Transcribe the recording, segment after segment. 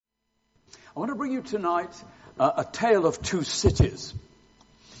I want to bring you tonight a tale of two cities.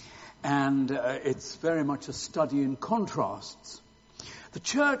 And it's very much a study in contrasts. The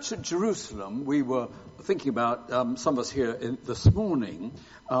church at Jerusalem, we were thinking about, some of us here this morning,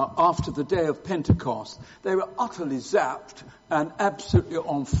 after the day of Pentecost, they were utterly zapped and absolutely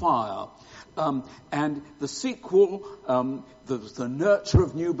on fire. And the sequel, there was the nurture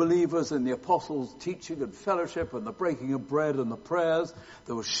of new believers and the apostles' teaching and fellowship and the breaking of bread and the prayers.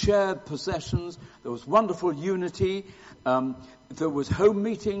 There was shared possessions. There was wonderful unity. There was home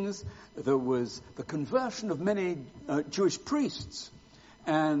meetings. There was the conversion of many Jewish priests.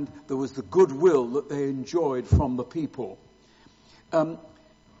 And there was the goodwill that they enjoyed from the people.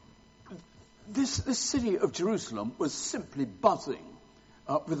 This city of Jerusalem was simply buzzing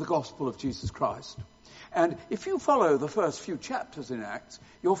with the gospel of Jesus Christ. And if you follow the first few chapters in Acts,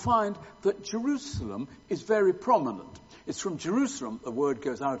 you'll find that Jerusalem is very prominent. It's from Jerusalem the word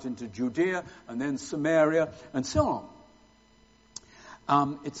goes out into Judea and then Samaria and so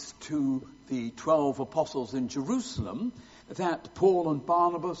on. It's to the 12 apostles in Jerusalem that Paul and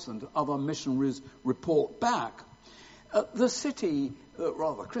Barnabas and other missionaries report back. The city,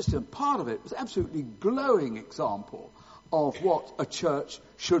 rather Christian part of it, was absolutely glowing example of what a church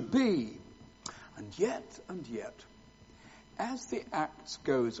should be. And yet, as the Acts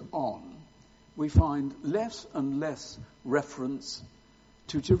goes on, we find less and less reference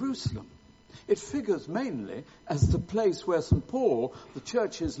to Jerusalem. It figures mainly as the place where St. Paul, the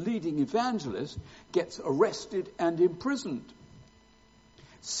church's leading evangelist, gets arrested and imprisoned.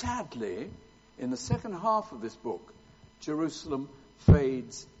 Sadly, in the second half of this book, Jerusalem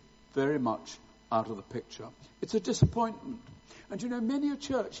fades very much out of the picture. It's a disappointment. And you know, many a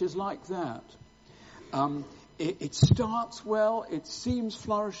church is like that. It starts well, it seems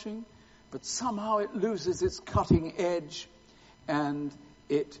flourishing, but somehow it loses its cutting edge and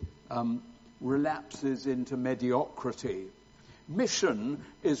it relapses into mediocrity. Mission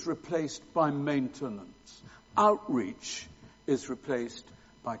is replaced by maintenance. Outreach is replaced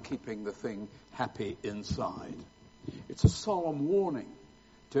by keeping the thing happy inside. It's a solemn warning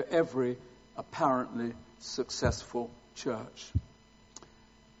to every apparently successful church.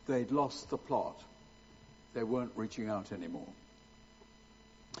 They'd lost the plot. They weren't reaching out anymore.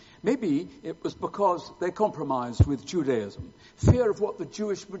 Maybe it was because they compromised with Judaism. Fear of what the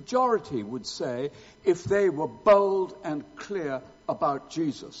Jewish majority would say if they were bold and clear about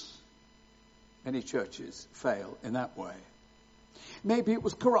Jesus. Many churches fail in that way. Maybe it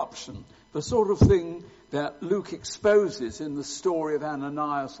was corruption, the sort of thing that Luke exposes in the story of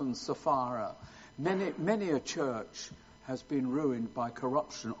Ananias and Sapphira. Many a church has been ruined by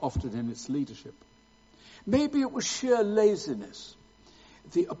corruption, often in its leadership. Maybe it was sheer laziness.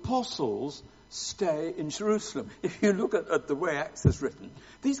 The apostles stay in Jerusalem. If you look at the way Acts is written,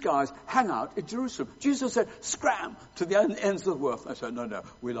 these guys hang out in Jerusalem. Jesus said, scram to the ends of the world. I said, no,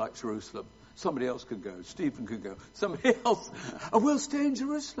 we like Jerusalem. Somebody else can go. Stephen can go. Somebody else. And we'll stay in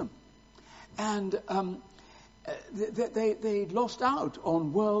Jerusalem. And they lost out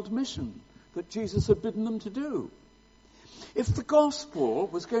on world mission that Jesus had bidden them to do. If the gospel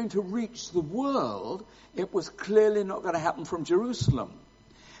was going to reach the world, it was clearly not going to happen from Jerusalem.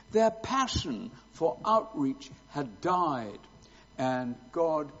 Their passion for outreach had died, and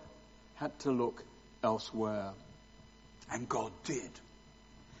God had to look elsewhere. And God did.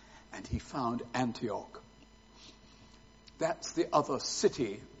 And he found Antioch. That's the other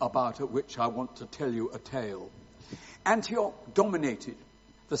city about which I want to tell you a tale. Antioch dominated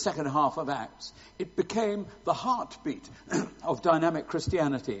the second half of Acts. It became the heartbeat of dynamic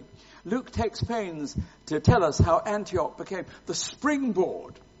Christianity. Luke takes pains to tell us how Antioch became the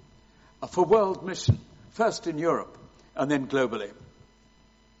springboard for world mission, first in Europe and then globally.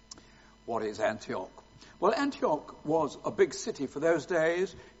 What is Antioch? Well, Antioch was a big city for those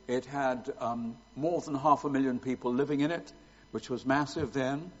days. It had more than 500,000 people living in it, which was massive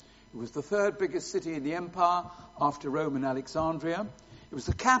then. It was the third biggest city in the empire after Rome and Alexandria. It was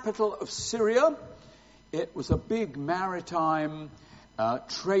the capital of Syria. It was a big maritime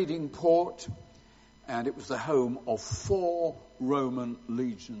trading port, and it was the home of 4 Roman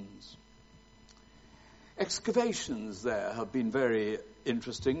legions. Excavations there have been very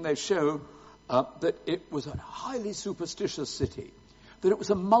interesting. They show that it was a highly superstitious city, that it was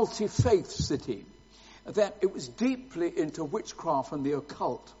a multi-faith city, that it was deeply into witchcraft and the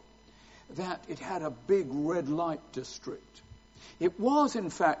occult, that it had a big red light district. It was, in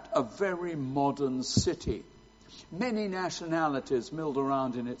fact, a very modern city. Many nationalities milled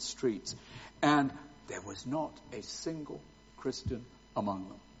around in its streets, and there was not a single Christian among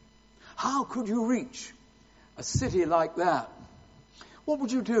them. How could you reach a city like that? What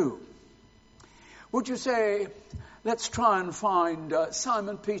would you do? Would you say, let's try and find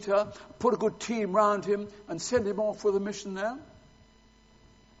Simon Peter, put a good team round him and send him off with a mission there?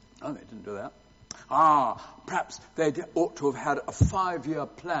 No, they didn't do that. Perhaps they ought to have had a 5-year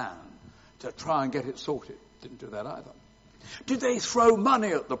plan to try and get it sorted. Didn't do that either. Did they throw money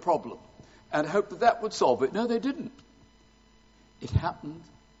at the problem and hope that that would solve it? No, they didn't. It happened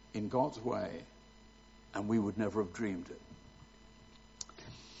in God's way, and we would never have dreamed it.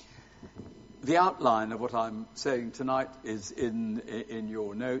 The outline of what I'm saying tonight is in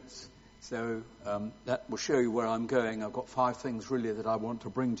your notes, so that will show you where I'm going. I've got 5 things really that I want to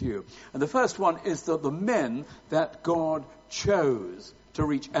bring to you. And the first one is that the men that God chose to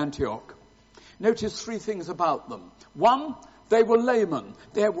reach Antioch. Notice 3 things about them. 1, they were laymen.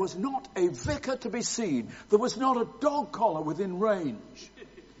 There was not a vicar to be seen. There was not a dog collar within range.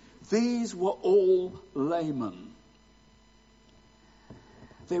 These were all laymen.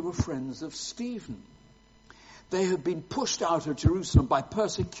 They were friends of Stephen. They had been pushed out of Jerusalem by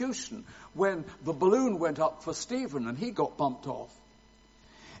persecution when the balloon went up for Stephen and he got bumped off.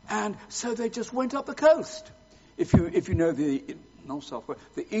 And so they just went up the coast. If you know the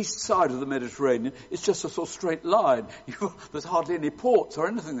east side of the Mediterranean, it's just a sort of straight line. There's hardly any ports or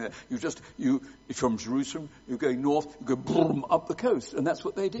anything there. From Jerusalem, you're going north, you go boom up the coast. And that's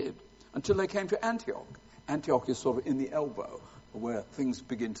what they did until they came to Antioch. Antioch is sort of in the elbow where things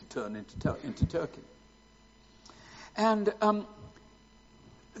begin to turn into Turkey. And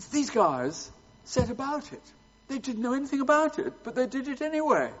these guys set about it. They didn't know anything about it, but they did it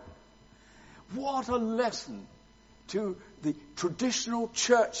anyway. What a lesson to the traditional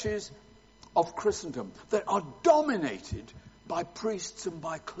churches of Christendom that are dominated by priests and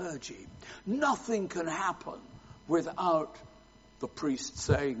by clergy. Nothing can happen without the priest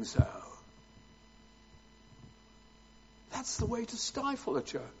saying so. That's the way to stifle a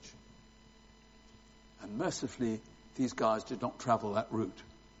church. And mercifully, these guys did not travel that route.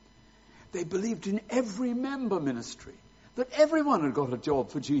 They believed in every member ministry, that everyone had got a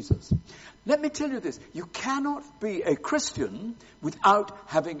job for Jesus. Let me tell you this, you cannot be a Christian without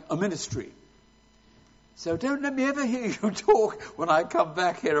having a ministry. So don't let me ever hear you talk when I come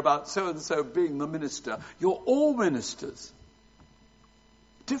back here about so-and-so being the minister. You're all ministers.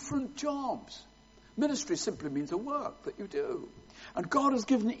 Different jobs. Ministry simply means a work that you do. And God has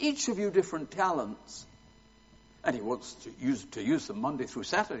given each of you different talents. And he wants to use them Monday through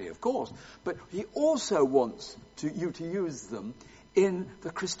Saturday, of course. But he also wants you to use them in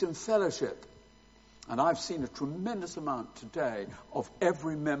the Christian fellowship. And I've seen a tremendous amount today of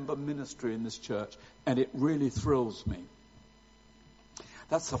every member ministry in this church. And it really thrills me.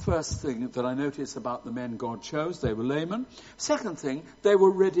 That's the first thing that I notice about the men God chose. They were laymen. Second thing, they were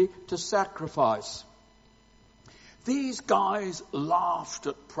ready to sacrifice. These guys laughed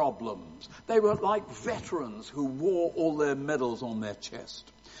at problems. They were like veterans who wore all their medals on their chest.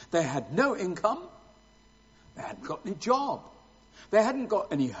 They had no income. They hadn't got any job. They hadn't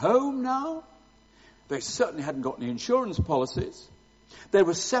got any home now. They certainly hadn't got any insurance policies. They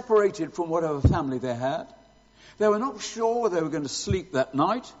were separated from whatever family they had. They were not sure whether they were going to sleep that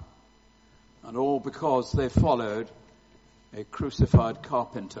night. And all because they followed a crucified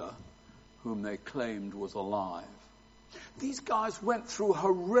carpenter whom they claimed was alive. These guys went through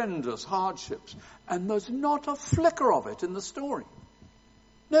horrendous hardships, and there's not a flicker of it in the story.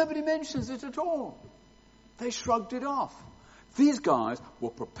 Nobody mentions it at all. They shrugged it off. These guys were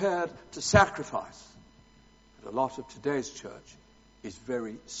prepared to sacrifice. But a lot of today's church is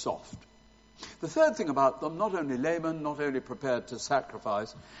very soft. The third thing about them, not only laymen, not only prepared to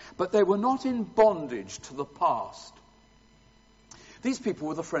sacrifice, but they were not in bondage to the past. These people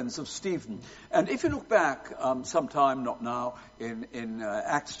were the friends of Stephen. And if you look back sometime, not now, in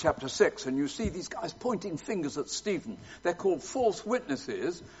Acts chapter 6, and you see these guys pointing fingers at Stephen, they're called false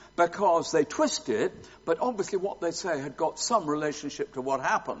witnesses because they twist it, but obviously what they say had got some relationship to what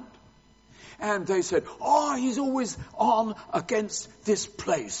happened. And they said, he's always on against this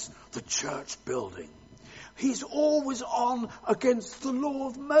place, the church building. He's always on against the law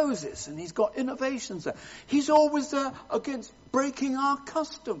of Moses, and he's got innovations there. He's always there against breaking our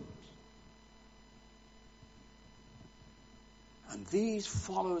customs. And these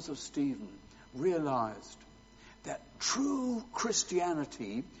followers of Stephen realized that true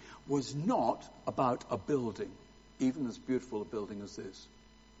Christianity was not about a building, even as beautiful a building as this.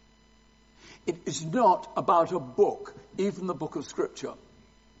 It is not about a book, even the book of Scripture.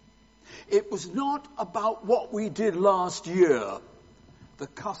 It was not about what we did last year, the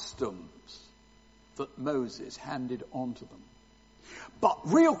customs that Moses handed on to them. But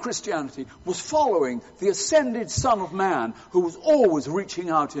real Christianity was following the ascended Son of Man who was always reaching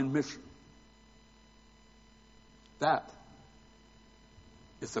out in mission. That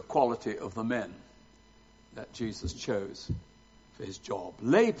is the quality of the men that Jesus chose for his job.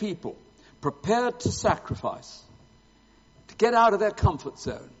 Lay people prepared to sacrifice, to get out of their comfort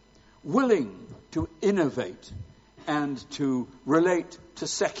zone, willing to innovate and to relate to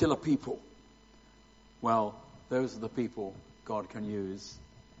secular people. Well, those are the people God can use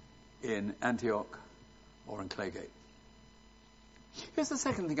in Antioch or in Claygate. Here's the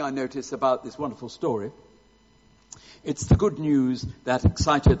second thing I notice about this wonderful story. It's the good news that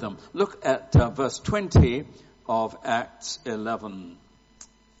excited them. Look at verse 20 of Acts 11.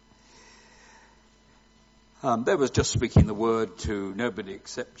 They was just speaking the word to nobody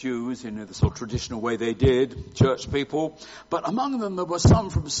except Jews, the sort of traditional way they did, church people. But among them there were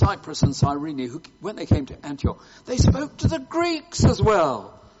some from Cyprus and Cyrene who, when they came to Antioch, they spoke to the Greeks as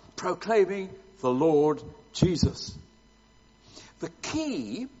well, proclaiming the Lord Jesus. The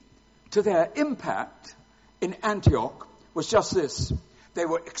key to their impact in Antioch was just this. They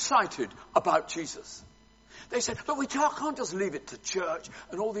were excited about Jesus. They said, look, we can't just leave it to church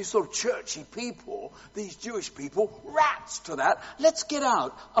and all these sort of churchy people, these Jewish people, rats to that. Let's get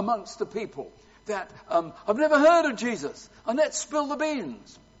out amongst the people that have never heard of Jesus, and let's spill the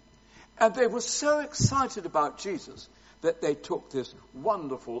beans. And they were so excited about Jesus that they took this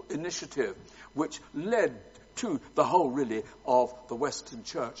wonderful initiative, which led to the whole, really, of the Western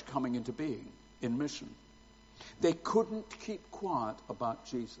Church coming into being in mission. They couldn't keep quiet about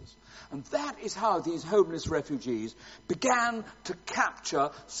Jesus. And that is how these homeless refugees began to capture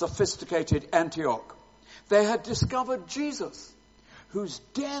sophisticated Antioch. They had discovered Jesus, whose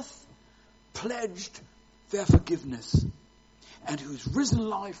death pledged their forgiveness, and whose risen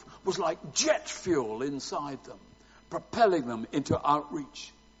life was like jet fuel inside them, propelling them into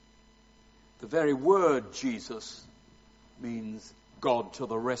outreach. The very word Jesus means God to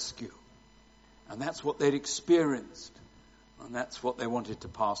the rescue. And that's what they'd experienced. And that's what they wanted to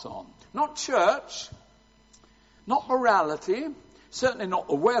pass on. Not church, not morality, certainly not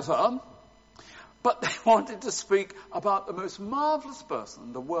the weather, but they wanted to speak about the most marvelous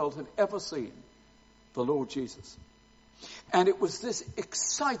person the world had ever seen, the Lord Jesus. And it was this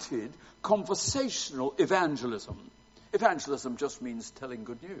excited conversational evangelism. Evangelism just means telling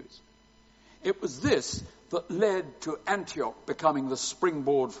good news. It was this that led to Antioch becoming the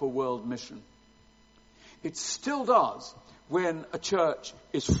springboard for world mission. It still does when a church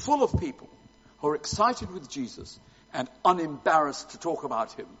is full of people who are excited with Jesus and unembarrassed to talk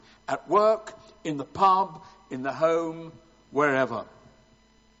about him at work, in the pub, in the home, wherever.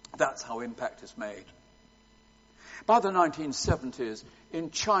 That's how impact is made. By the 1970s, in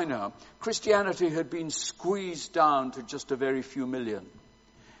China, Christianity had been squeezed down to just a very few million.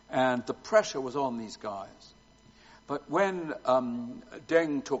 And the pressure was on these guys. But when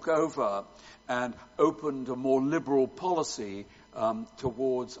Deng took over and opened a more liberal policy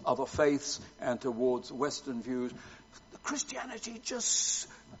towards other faiths and towards Western views, Christianity just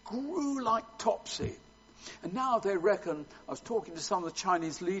grew like topsy. And now they reckon, I was talking to some of the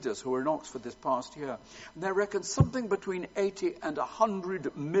Chinese leaders who were in Oxford this past year, and they reckon something between 80 and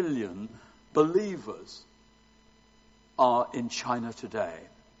 100 million believers are in China today.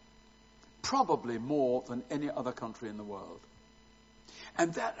 Probably more than any other country in the world.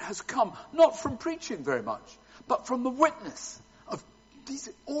 And that has come not from preaching very much, but from the witness of these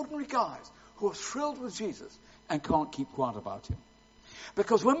ordinary guys who are thrilled with Jesus and can't keep quiet about him.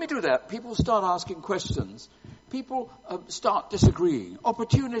 Because when we do that, people start asking questions. People start disagreeing.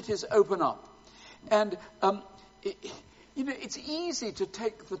 Opportunities open up. And, it's easy to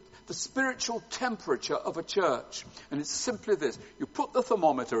take the spiritual temperature of a church. And it's simply this. You put the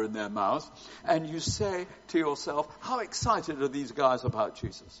thermometer in their mouth and you say to yourself, how excited are these guys about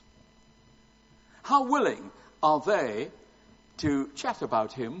Jesus? How willing are they to chat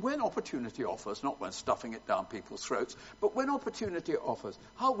about him when opportunity offers, not when stuffing it down people's throats, but when opportunity offers?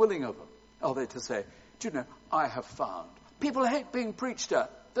 How willing are they to say, do you know, I have found. People hate being preached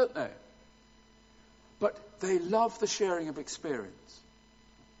at, don't they? But they love the sharing of experience.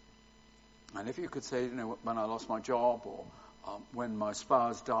 And if you could say, when I lost my job or when my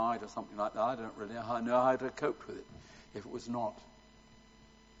spouse died or something like that, I don't really know how I'd have coped with it if it was not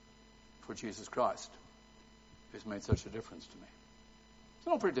for Jesus Christ, who's made such a difference to me. It's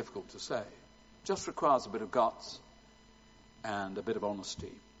not very difficult to say. It just requires a bit of guts and a bit of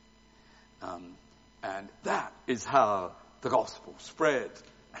honesty. And that is how the gospel spread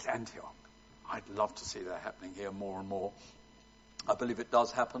at Antioch. I'd love to see that happening here more and more. I believe it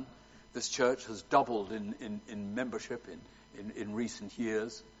does happen. This church has doubled in membership in recent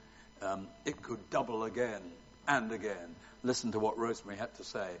years. It could double again and again. Listen to what Rosemary had to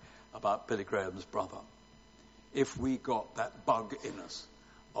say about Billy Graham's brother. if we got that bug in us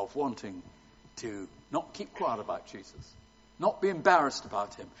of wanting to not keep quiet about Jesus, not be embarrassed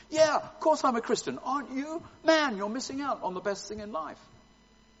about him. Yeah, of course I'm a Christian. Aren't you? Man, you're missing out on the best thing in life.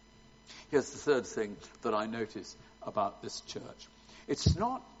 Here's the third thing that I notice about this church. It's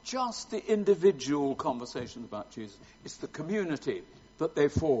not just the individual conversations about Jesus. It's the community that they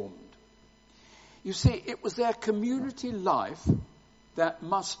formed. You see, it was their community life that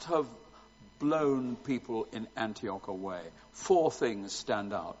must have blown people in Antioch away. 4 things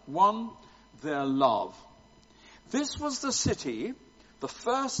stand out. 1, their love. This was the city, the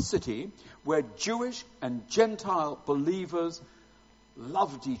first city, where Jewish and Gentile believers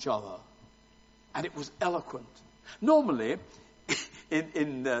loved each other. And it was eloquent. Normally,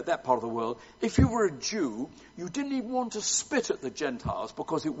 in that part of the world, if you were a Jew, you didn't even want to spit at the Gentiles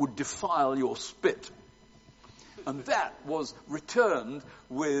because it would defile your spit. And that was returned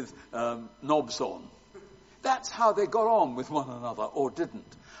with knobs on. That's how they got on with one another, or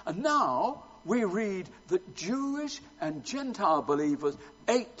didn't. And now we read that Jewish and Gentile believers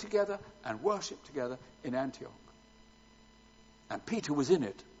ate together and worshipped together in Antioch. And Peter was in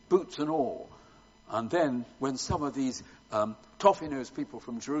it, boots and all. And then when some of these toffee-nosed people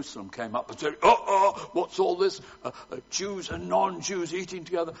from Jerusalem came up and said, what's all this? Jews and non-Jews eating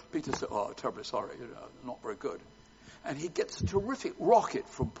together. Peter said, terribly sorry, not very good. And he gets a terrific rocket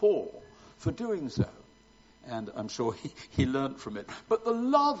from Paul for doing so. And I'm sure he learnt from it. But the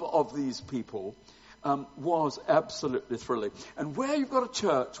love of these people was absolutely thrilling. And where you've got a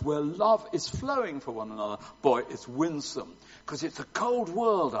church where love is flowing for one another, boy, it's winsome. Because it's a cold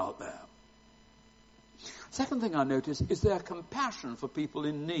world out there. Second thing I notice is their compassion for people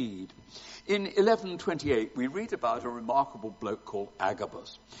in need. In 1128, we read about a remarkable bloke called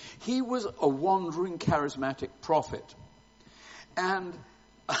Agabus. He was a wandering charismatic prophet. And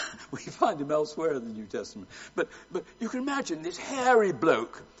we find him elsewhere in the New Testament. But you can imagine this hairy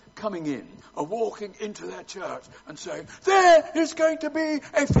bloke coming in and walking into their church and saying, there is going to be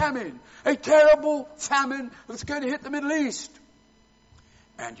a famine, a terrible famine that's going to hit the Middle East.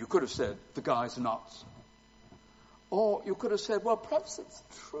 And you could have said, the guy's nuts. Or you could have said, well, perhaps it's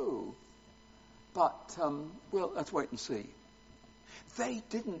true, but, let's wait and see. They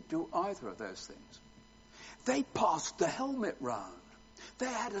didn't do either of those things. They passed the helmet round. They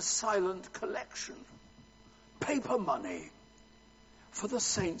had a silent collection, paper money, for the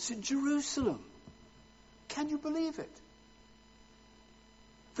saints in Jerusalem. Can you believe it?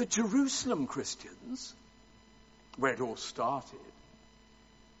 The Jerusalem Christians, where it all started,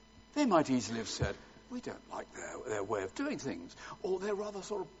 they might easily have said, we don't like their way of doing things. Or they're rather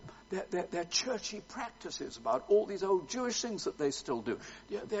sort of, their churchy practices about all these old Jewish things that they still do.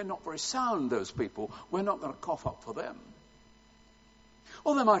 Yeah, they're not very sound, those people. We're not going to cough up for them.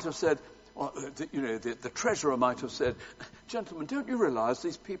 Or they might have said, the treasurer might have said, gentlemen, don't you realize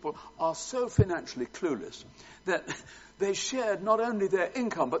these people are so financially clueless that they shared not only their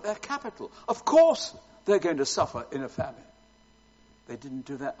income but their capital. Of course they're going to suffer in a famine. They didn't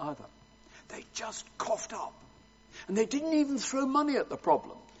do that either. They just coughed up. And they didn't even throw money at the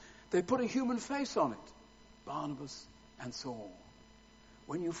problem. They put a human face on it. Barnabas and Saul.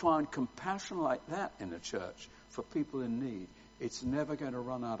 When you find compassion like that in a church for people in need, it's never going to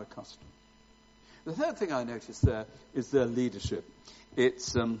run out of custom. The third thing I noticed there is their leadership. It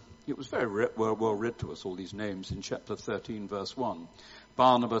was very well read to us, all these names, in chapter 13, verse 1.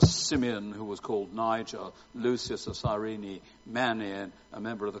 Barnabas, Simeon, who was called Niger, Lucius of Cyrene, Manaen, a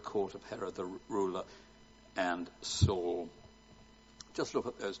member of the court of Herod the ruler, and Saul. Just look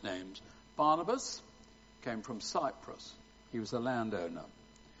at those names. Barnabas came from Cyprus. He was a landowner.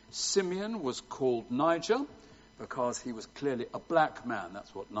 Simeon was called Niger because he was clearly a black man.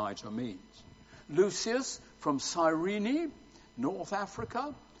 That's what Niger means. Lucius from Cyrene, North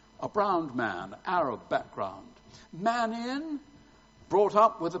Africa, a brown man, Arab background. Manaen, brought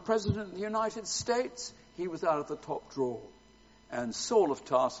up with the President of the United States, he was out of the top drawer. And Saul of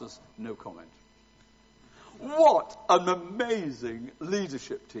Tarsus, no comment. What an amazing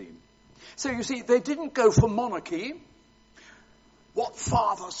leadership team. So you see, they didn't go for monarchy. What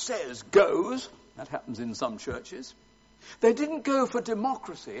father says goes. That happens in some churches. They didn't go for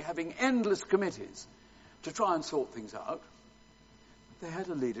democracy, having endless committees to try and sort things out. They had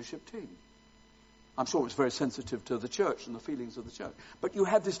a leadership team. I'm sure it's very sensitive to the church and the feelings of the church. But you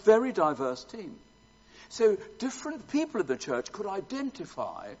had this very diverse team. So different people in the church could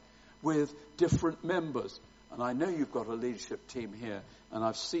identify with different members. And I know you've got a leadership team here, and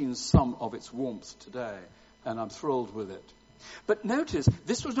I've seen some of its warmth today, and I'm thrilled with it. But notice,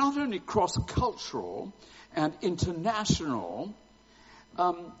 this was not only cross-cultural and international,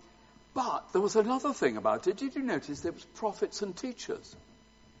 But there was another thing about it. Did you notice there was prophets and teachers?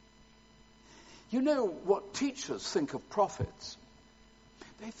 You know what teachers think of prophets?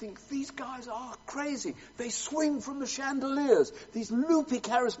 They think these guys are crazy. They swing from the chandeliers. These loopy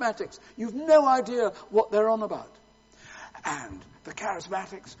charismatics. You've no idea what they're on about. And the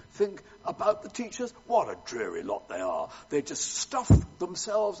charismatics think about the teachers. What a dreary lot they are. They just stuff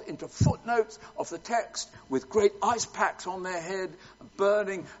themselves into footnotes of the text with great ice packs on their head,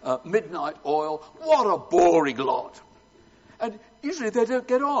 burning midnight oil. What a boring lot. And usually they don't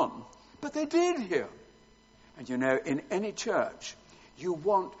get on. But they did here. And you know, in any church, you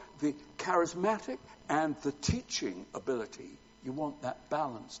want the charismatic and the teaching ability. You want that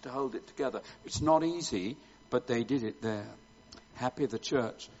balance to hold it together. It's not easy, but they did it there. Happy the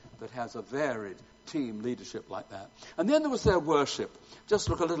church that has a varied team leadership like that. And then there was their worship. Just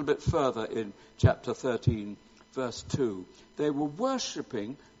look a little bit further in chapter 13, verse 2. They were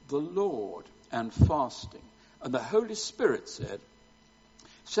worshipping the Lord and fasting. And the Holy Spirit said,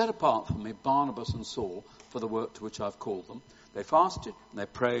 "Set apart for me Barnabas and Saul for the work to which I've called them." They fasted and they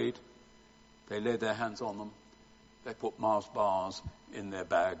prayed. They laid their hands on them. They put Mars bars in their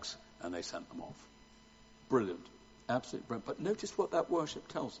bags and they sent them off. Brilliant. Absolutely brilliant. But notice what that worship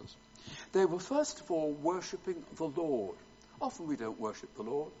tells us. They were first of all worshipping the Lord. Often we don't worship the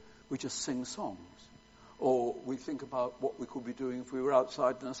Lord. We just sing songs. Or we think about what we could be doing if we were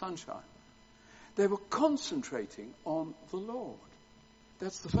outside in the sunshine. They were concentrating on the Lord.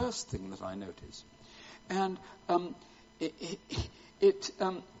 That's the first thing that I notice. And it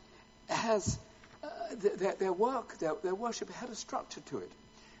has their work, their worship had a structure to it.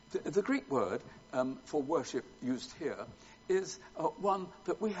 The Greek word for worship used here is one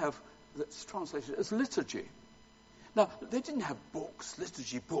that we have that's translated as liturgy. Now, they didn't have books,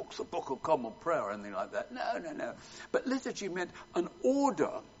 liturgy books, a Book of Common Prayer or anything like that. No. But liturgy meant an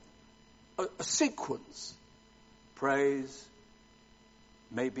order, a sequence. Praise,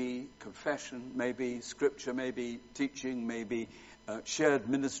 maybe confession, maybe scripture, maybe teaching, maybe shared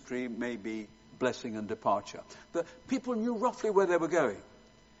ministry, maybe blessing and departure. The people knew roughly where they were going.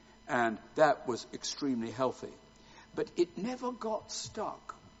 And that was extremely healthy. But it never got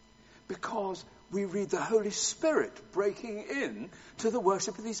stuck because we read the Holy Spirit breaking in to the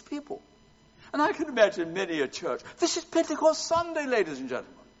worship of these people. And I can imagine many a church. This is Pentecost Sunday, ladies and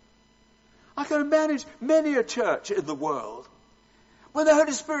gentlemen. I can imagine many a church in the world when the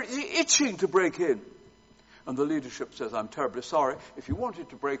Holy Spirit is itching to break in. And the leadership says, "I'm terribly sorry. If you wanted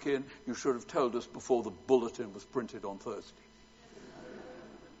to break in, you should have told us before the bulletin was printed on Thursday."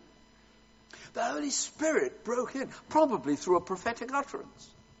 The Holy Spirit broke in, probably through a prophetic utterance,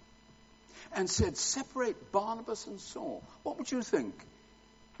 and said, "Separate Barnabas and Saul." What would you think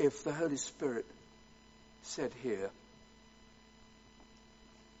if the Holy Spirit said here,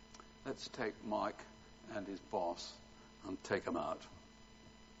 "Let's take Mike and his boss and take them out.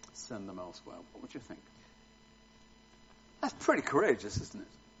 Send them elsewhere"? What would you think? That's pretty courageous, isn't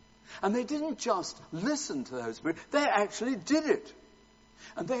it? And they didn't just listen to the Holy Spirit, they actually did it.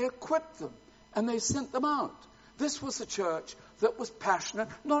 And they equipped them, and they sent them out. This was a church that was passionate,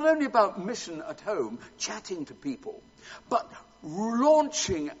 not only about mission at home, chatting to people, but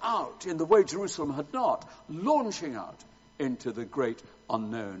launching out in the way Jerusalem had not, launching out into the great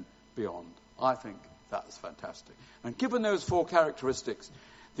unknown beyond. I think that's fantastic. And given those four characteristics,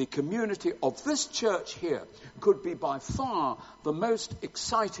 the community of this church here could be by far the most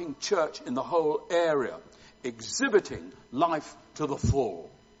exciting church in the whole area, exhibiting life to the full.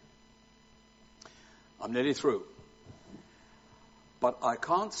 I'm nearly through. But I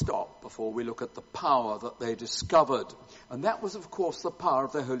can't stop before we look at the power that they discovered. And that was, of course, the power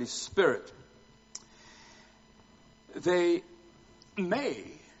of the Holy Spirit. They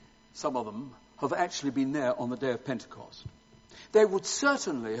may, some of them, have actually been there on the day of Pentecost. They would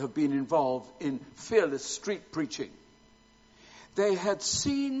certainly have been involved in fearless street preaching. They had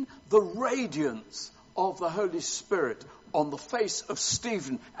seen the radiance of the Holy Spirit on the face of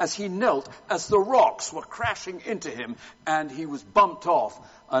Stephen as he knelt, as the rocks were crashing into him and he was bumped off,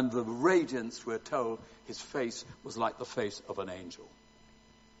 and the radiance, we're told, his face was like the face of an angel.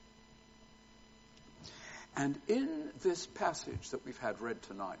 And in this passage that we've had read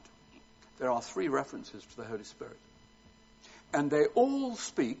tonight, there are 3 references to the Holy Spirit. And they all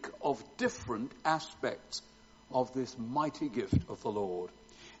speak of different aspects of this mighty gift of the Lord.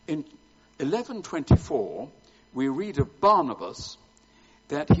 In 11:24, we read of Barnabas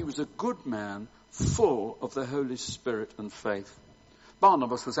that he was a good man, full of the Holy Spirit and faith.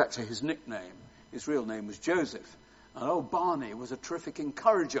 Barnabas was actually his nickname. His real name was Joseph. And old Barney was a terrific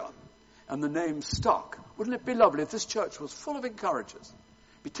encourager. And the name stuck. Wouldn't it be lovely if this church was full of encouragers?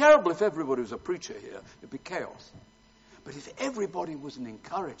 It'd be terrible if everybody was a preacher here. It'd be chaos. But if everybody was an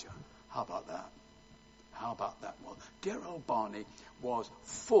encourager, how about that? How about that? Well, dear old Barney was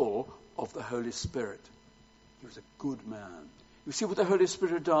full of the Holy Spirit. He was a good man. You see what the Holy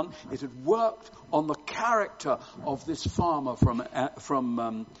Spirit had done? It had worked on the character of this farmer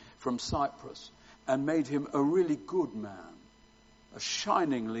from Cyprus and made him a really good man, a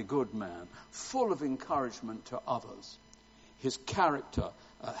shiningly good man, full of encouragement to others. His character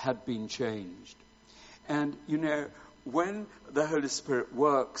had been changed. And, you know, when the Holy Spirit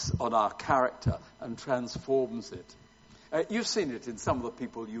works on our character and transforms it, you've seen it in some of the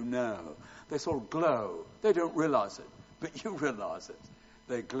people you know. They sort of glow. They don't realize it, but you realize it.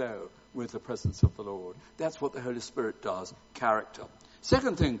 They glow with the presence of the Lord. That's what the Holy Spirit does, character.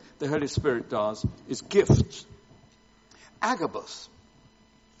 Second thing the Holy Spirit does is gifts. Agabus,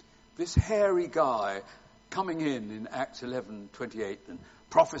 this hairy guy coming in Acts 11:28 and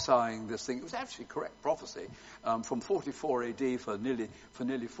prophesying this thing. It was actually correct prophecy from 44 AD for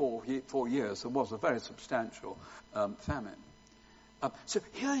nearly 4 years. There was a very substantial famine. So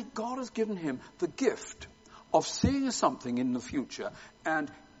here God has given him the gift of seeing something in the future and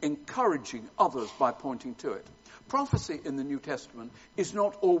encouraging others by pointing to it. Prophecy in the New Testament is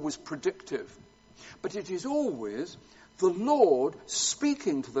not always predictive, but it is always the Lord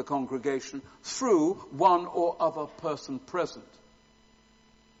speaking to the congregation through one or other person present.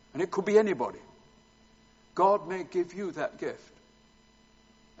 And it could be anybody. God may give you that gift.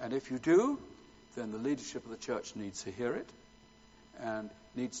 And if you do, then the leadership of the church needs to hear it and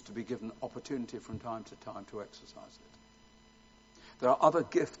needs to be given opportunity from time to time to exercise it. There are other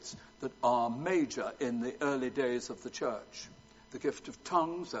gifts that are major in the early days of the church. The gift of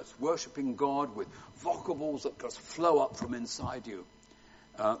tongues, that's worshipping God with vocables that just flow up from inside you.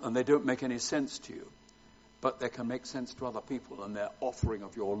 And they don't make any sense to you. But they can make sense to other people and their offering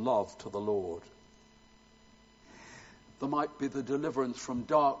of your love to the Lord. There might be the deliverance from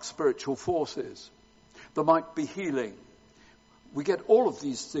dark spiritual forces. There might be healing. We get all of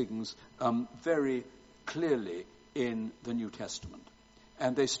these things very clearly in the New Testament.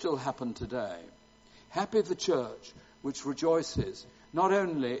 And they still happen today. Happy the church which rejoices not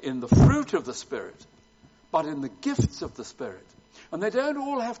only in the fruit of the Spirit, but in the gifts of the Spirit. And they don't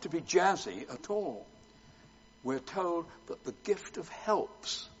all have to be jazzy at all. We're told that the gift of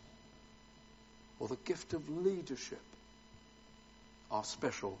helps or the gift of leadership are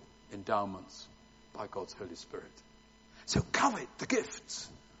special endowments by God's Holy Spirit. So covet the gifts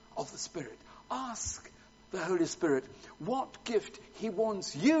of the Spirit. Ask the Holy Spirit what gift he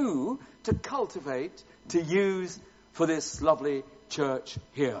wants you to cultivate, to use for this lovely church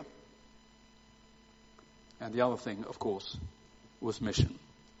here. And the other thing, of course, was mission.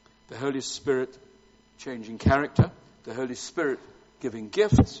 The Holy Spirit changing character, the Holy Spirit giving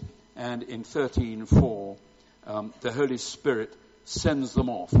gifts, and in 13:4, the Holy Spirit sends them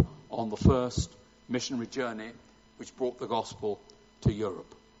off on the first missionary journey which brought the gospel to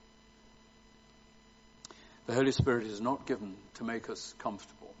Europe. The Holy Spirit is not given to make us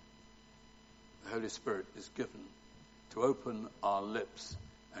comfortable. The Holy Spirit is given to open our lips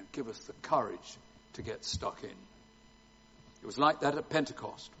and give us the courage to get stuck in. It was like that at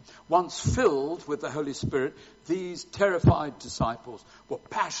Pentecost. Once filled with the Holy Spirit, these terrified disciples were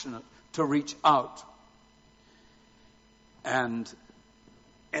passionate to reach out. And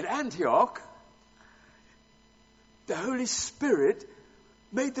at Antioch, the Holy Spirit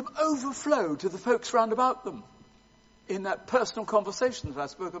made them overflow to the folks round about them in that personal conversation that I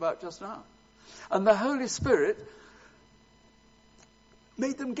spoke about just now. And the Holy Spirit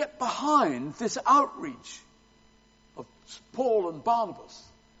made them get behind this outreach of Paul and Barnabas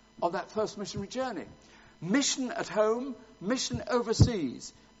on that first missionary journey. Mission at home, mission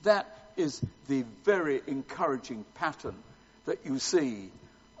overseas. That is the very encouraging pattern that you see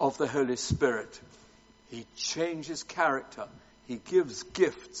of the Holy Spirit. He changes character, he gives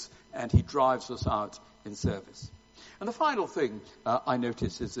gifts, and he drives us out in service. And the final thing I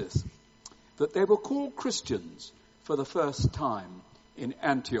notice is this, that they were called Christians for the first time in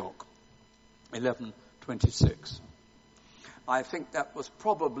Antioch, 11:26. I think that was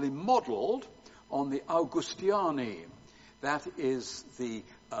probably modelled on the Augustiani. That is the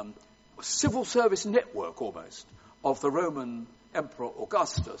civil service network almost of the Roman Emperor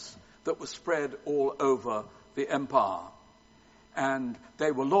Augustus that was spread all over the empire. And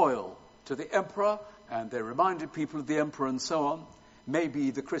they were loyal to the emperor and they reminded people of the emperor and so on.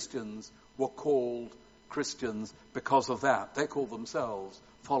 Maybe the Christians were called Christians because of that. They called themselves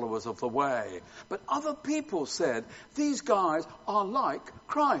followers of the way. But other people said, these guys are like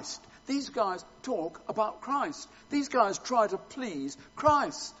Christ. These guys talk about Christ. These guys try to please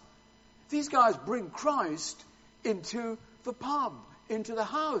Christ. These guys bring Christ into the pub, into the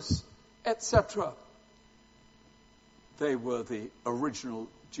house, etc. They were the original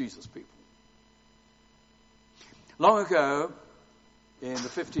Jesus people. Long ago, in the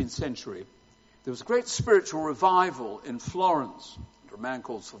 15th century, there was a great spiritual revival in Florence under a man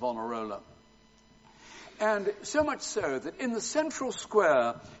called Savonarola. And so much so that in the central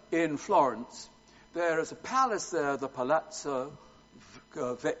square in Florence, there is a palace there, the Palazzo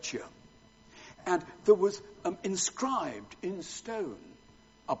Vecchio. And there was inscribed in stone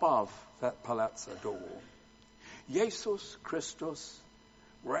above that palazzo door, Jesus Christus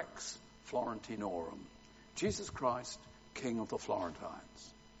Rex Florentinorum, Jesus Christ, King of the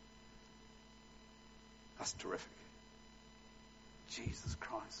Florentines. That's terrific. Jesus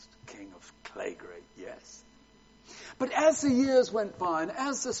Christ, King of Claygrave, yes. But as the years went by and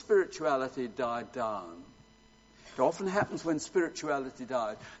as the spirituality died down, it often happens when spirituality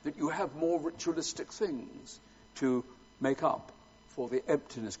dies that you have more ritualistic things to make up for the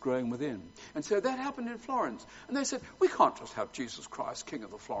emptiness growing within. And so that happened in Florence. And they said, we can't just have Jesus Christ, King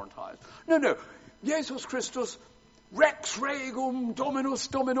of the Florentines. No. Jesus Christus, Rex Regum Dominus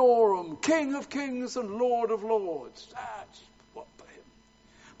Dominorum, King of Kings and Lord of Lords. That's what for him.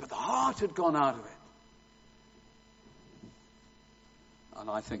 But the heart had gone out of it. And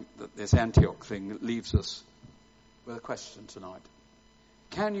I think that this Antioch thing leaves us with a question tonight.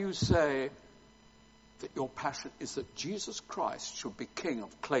 Can you say that your passion is that Jesus Christ should be King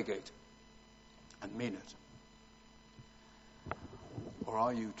of Claygate and mean it? Or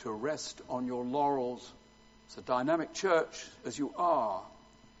are you to rest on your laurels as a dynamic church as you are,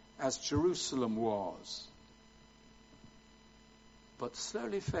 as Jerusalem was, but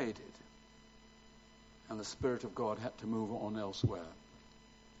slowly faded, and the Spirit of God had to move on elsewhere?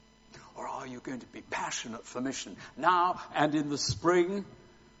 Or are you going to be passionate for mission now and in the spring?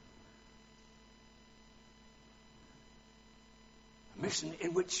 A mission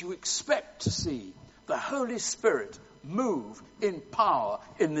in which you expect to see the Holy Spirit move in power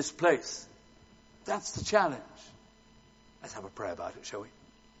in this place. That's the challenge. Let's have a prayer about it, shall we?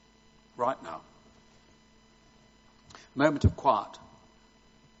 Right now. Moment of quiet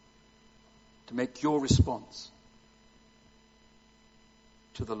to make your response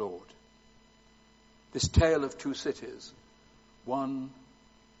to the Lord. This tale of two cities, one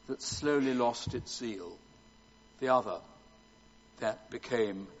that slowly lost its zeal, the other that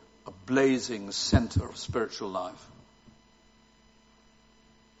became a blazing center of spiritual life.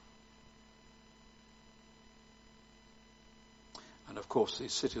 And of course,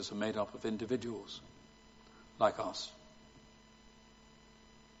 these cities are made up of individuals like us.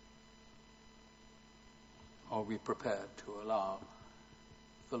 Are we prepared to allow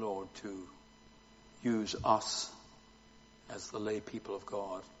the Lord to use us as the lay people of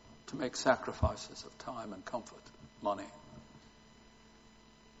God to make sacrifices of time and comfort, money?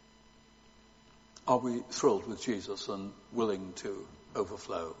 Are we thrilled with Jesus and willing to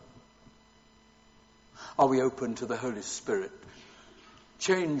overflow? Are we open to the Holy Spirit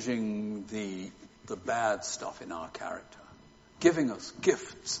changing the bad stuff in our character, giving us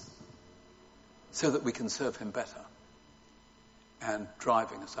gifts so that we can serve him better, and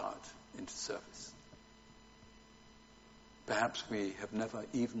driving us out into service? Perhaps we have never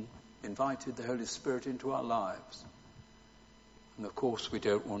even invited the Holy Spirit into our lives. And of course we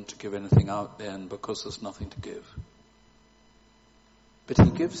don't want to give anything out then because there's nothing to give. But he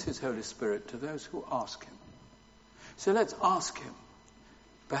gives his Holy Spirit to those who ask him. So let's ask him.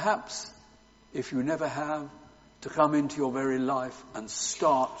 Perhaps, if you never have, to come into your very life and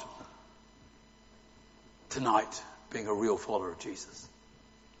start tonight being a real follower of Jesus.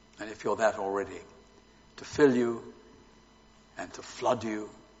 And if you're that already, to fill you and to flood you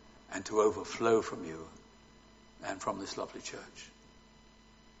and to overflow from you and from this lovely church.